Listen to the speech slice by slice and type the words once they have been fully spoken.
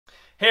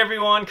Hey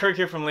everyone, Kirk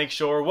here from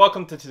Lakeshore.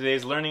 Welcome to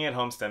today's Learning at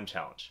Home STEM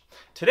Challenge.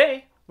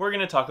 Today, we're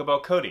going to talk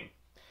about coding.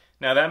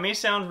 Now that may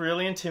sound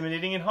really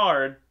intimidating and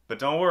hard, but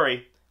don't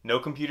worry, no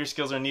computer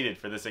skills are needed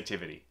for this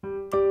activity. When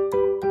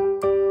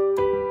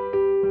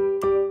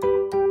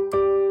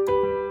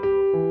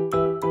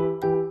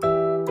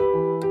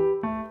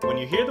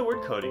you hear the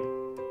word coding,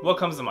 what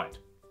comes to mind?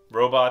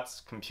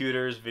 Robots,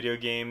 computers, video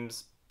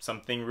games,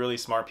 something really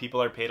smart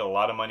people are paid a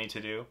lot of money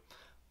to do?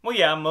 Well,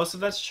 yeah, most of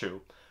that's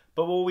true.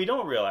 But what we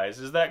don't realize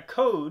is that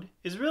code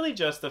is really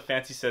just a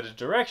fancy set of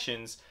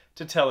directions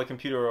to tell a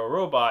computer or a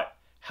robot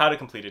how to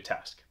complete a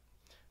task.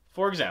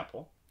 For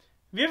example,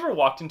 have you ever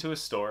walked into a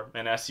store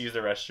and asked to use the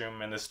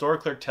restroom and the store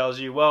clerk tells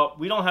you, well,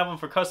 we don't have them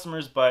for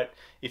customers, but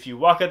if you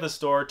walk out the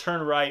store,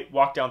 turn right,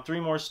 walk down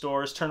 3 more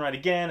stores, turn right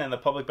again, and the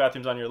public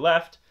bathroom's on your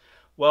left?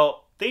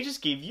 Well, they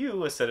just gave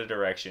you a set of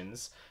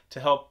directions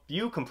to help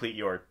you complete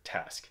your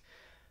task.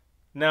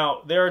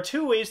 Now, there are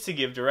 2 ways to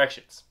give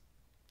directions.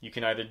 You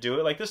can either do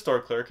it like the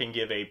store clerk and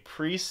give a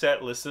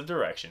preset list of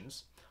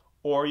directions,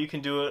 or you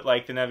can do it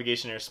like the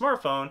navigation in your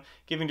smartphone,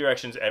 giving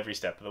directions every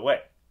step of the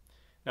way.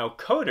 Now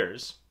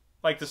coders,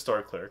 like the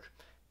store clerk,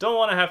 don't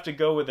want to have to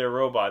go with their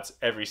robots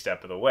every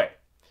step of the way.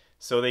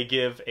 So they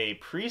give a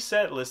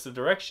preset list of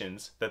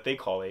directions that they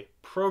call a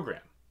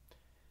program.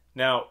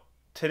 Now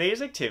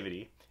today's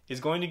activity is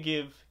going to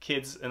give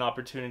kids an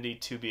opportunity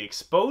to be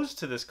exposed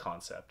to this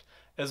concept,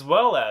 as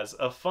well as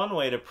a fun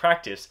way to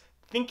practice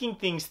thinking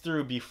things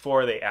through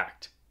before they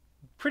act.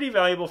 Pretty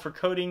valuable for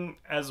coding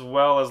as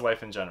well as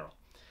life in general.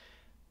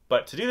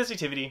 But to do this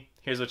activity,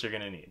 here's what you're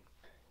going to need.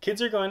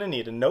 Kids are going to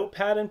need a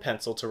notepad and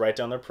pencil to write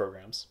down their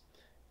programs.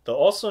 They'll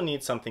also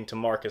need something to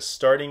mark a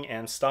starting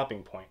and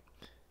stopping point.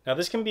 Now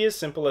this can be as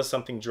simple as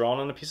something drawn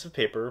on a piece of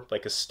paper,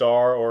 like a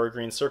star or a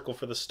green circle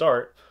for the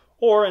start,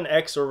 or an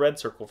X or red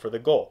circle for the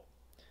goal.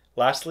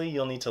 Lastly,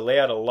 you'll need to lay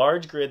out a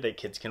large grid that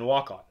kids can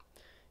walk on.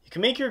 You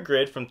can make your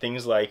grid from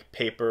things like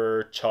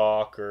paper,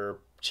 chalk, or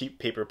cheap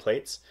paper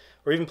plates,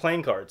 or even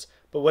playing cards,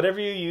 but whatever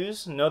you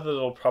use, know that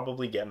it'll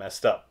probably get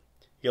messed up.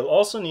 You'll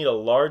also need a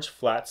large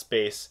flat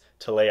space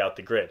to lay out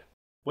the grid.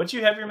 Once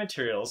you have your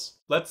materials,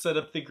 let's set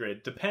up the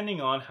grid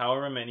depending on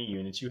however many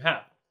units you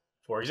have.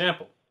 For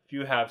example, if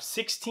you have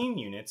 16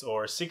 units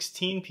or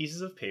 16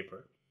 pieces of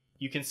paper,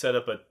 you can set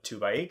up a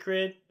 2x8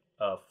 grid,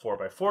 a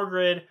 4x4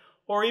 grid,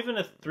 or even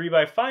a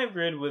 3x5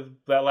 grid with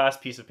that last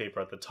piece of paper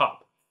at the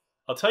top.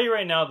 I'll tell you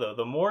right now though,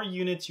 the more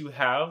units you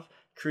have,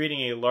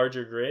 creating a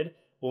larger grid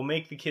will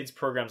make the kids'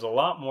 programs a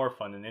lot more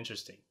fun and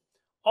interesting.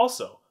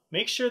 Also,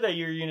 make sure that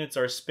your units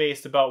are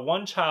spaced about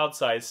 1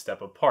 child-sized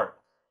step apart.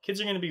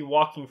 Kids are going to be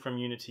walking from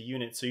unit to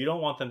unit, so you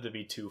don't want them to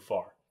be too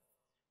far.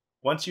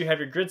 Once you have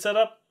your grid set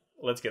up,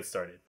 let's get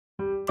started.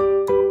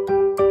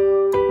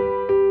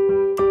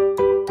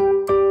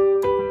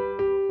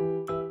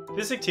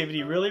 This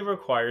activity really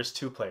requires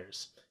 2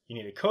 players. You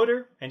need a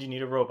coder and you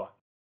need a robot.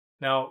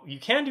 Now, you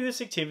can do this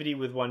activity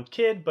with 1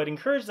 kid, but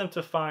encourage them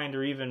to find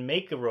or even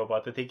make a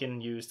robot that they can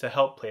use to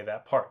help play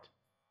that part.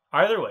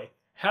 Either way,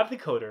 have the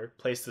coder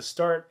place the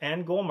start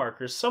and goal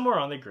markers somewhere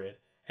on the grid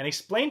and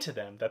explain to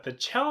them that the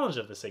challenge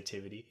of this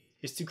activity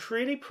is to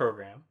create a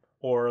program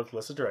or a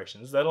list of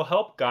directions that'll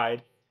help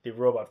guide the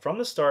robot from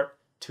the start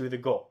to the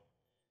goal.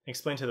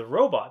 Explain to the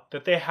robot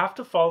that they have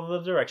to follow the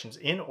directions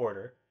in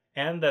order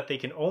and that they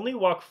can only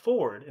walk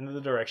forward in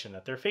the direction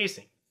that they're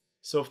facing.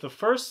 So if the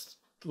first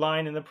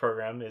line in the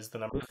program is the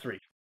number 3.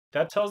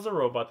 That tells the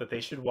robot that they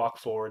should walk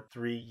forward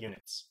 3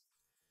 units.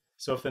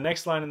 So if the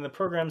next line in the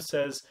program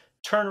says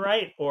turn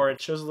right, or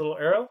it shows a little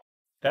arrow,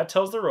 that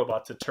tells the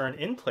robot to turn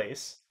in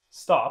place,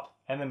 stop,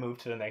 and then move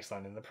to the next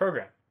line in the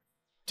program.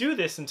 Do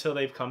this until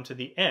they've come to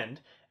the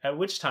end, at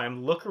which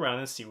time look around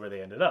and see where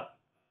they ended up.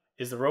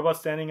 Is the robot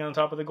standing on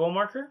top of the goal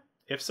marker?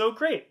 If so,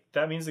 great.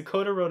 That means the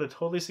coder wrote a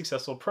totally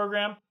successful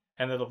program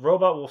and that the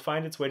robot will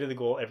find its way to the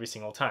goal every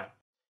single time.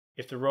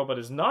 If the robot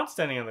is not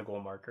standing on the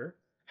goal marker,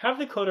 have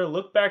the coder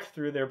look back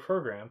through their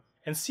program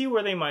and see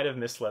where they might have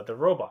misled the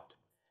robot.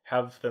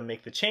 Have them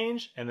make the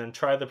change and then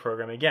try the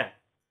program again.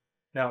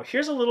 Now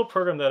here's a little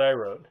program that I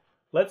wrote.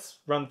 Let's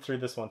run through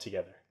this one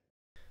together.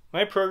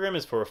 My program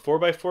is for a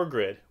 4x4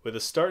 grid with the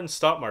start and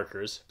stop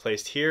markers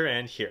placed here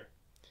and here.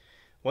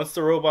 Once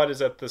the robot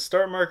is at the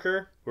start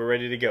marker, we're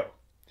ready to go.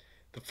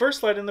 The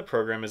first line in the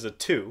program is a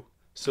 2,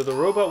 so the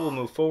robot will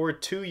move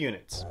forward 2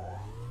 units.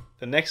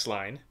 The next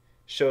line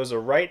shows a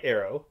right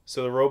arrow,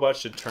 so the robot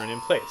should turn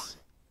in place.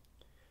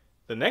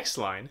 The next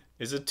line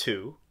is a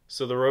 2,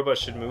 so the robot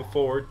should move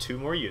forward 2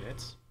 more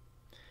units.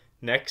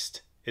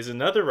 Next is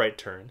another right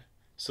turn,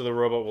 so the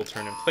robot will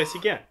turn in place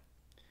again.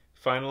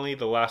 Finally,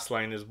 the last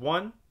line is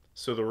 1,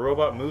 so the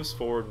robot moves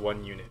forward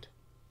 1 unit.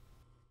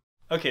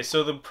 Okay,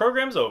 so the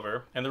program's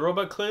over, and the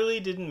robot clearly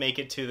didn't make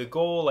it to the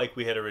goal like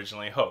we had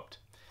originally hoped.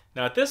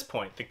 Now at this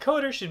point, the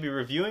coder should be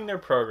reviewing their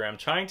program,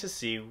 trying to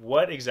see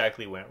what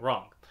exactly went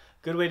wrong.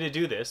 Good way to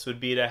do this would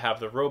be to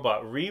have the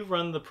robot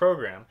rerun the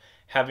program,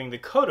 having the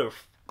coder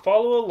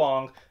follow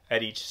along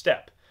at each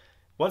step.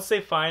 Once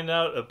they find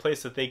out a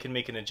place that they can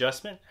make an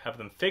adjustment, have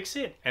them fix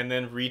it and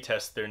then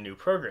retest their new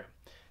program.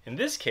 In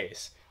this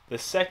case, The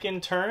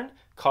second turn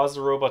caused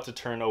the robot to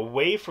turn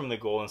away from the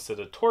goal instead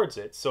of towards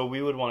it, so we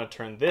would want to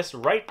turn this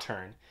right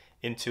turn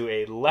into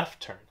a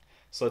left turn.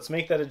 So let's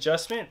make that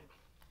adjustment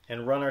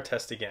and run our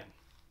test again.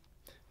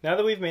 Now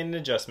that we've made an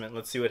adjustment,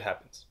 let's see what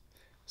happens.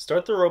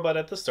 Start the robot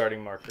at the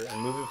starting marker and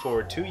move it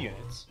forward 2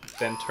 units,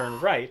 then turn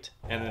right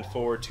and then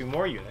forward 2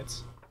 more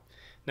units.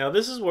 Now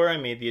this is where I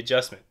made the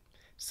adjustment.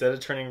 Instead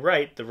of turning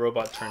right, the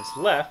robot turns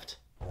left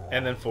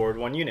and then forward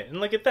 1 unit. And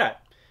look at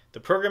that. The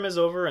program is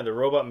over and the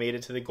robot made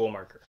it to the goal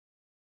marker.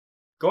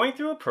 Going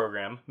through a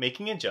program,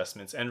 making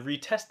adjustments, and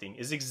retesting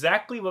is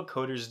exactly what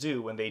coders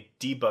do when they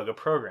debug a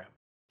program.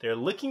 They're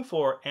looking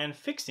for and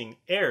fixing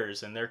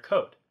errors in their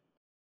code.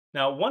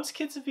 Now, once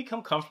kids have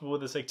become comfortable with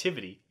this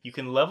activity, you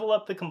can level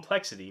up the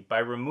complexity by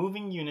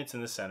removing units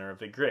in the center of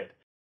the grid.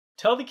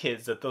 Tell the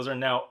kids that those are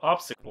now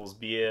obstacles,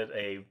 be it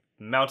a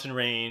mountain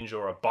range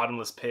or a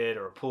bottomless pit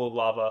or a pool of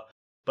lava,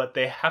 but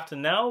they have to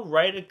now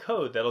write a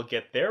code that'll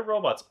get their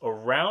robots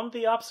around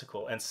the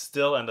obstacle and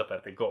still end up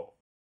at the goal.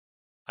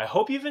 I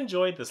hope you've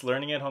enjoyed this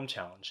Learning at Home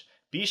challenge.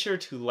 Be sure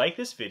to like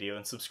this video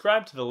and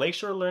subscribe to the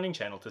Lakeshore Learning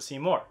channel to see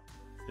more.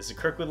 This is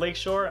Kirk with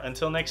Lakeshore.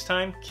 Until next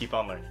time, keep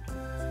on learning.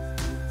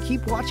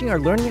 Keep watching our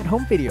Learning at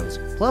Home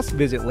videos. Plus,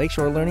 visit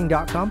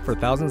lakeshorelearning.com for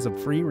thousands of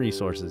free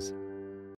resources.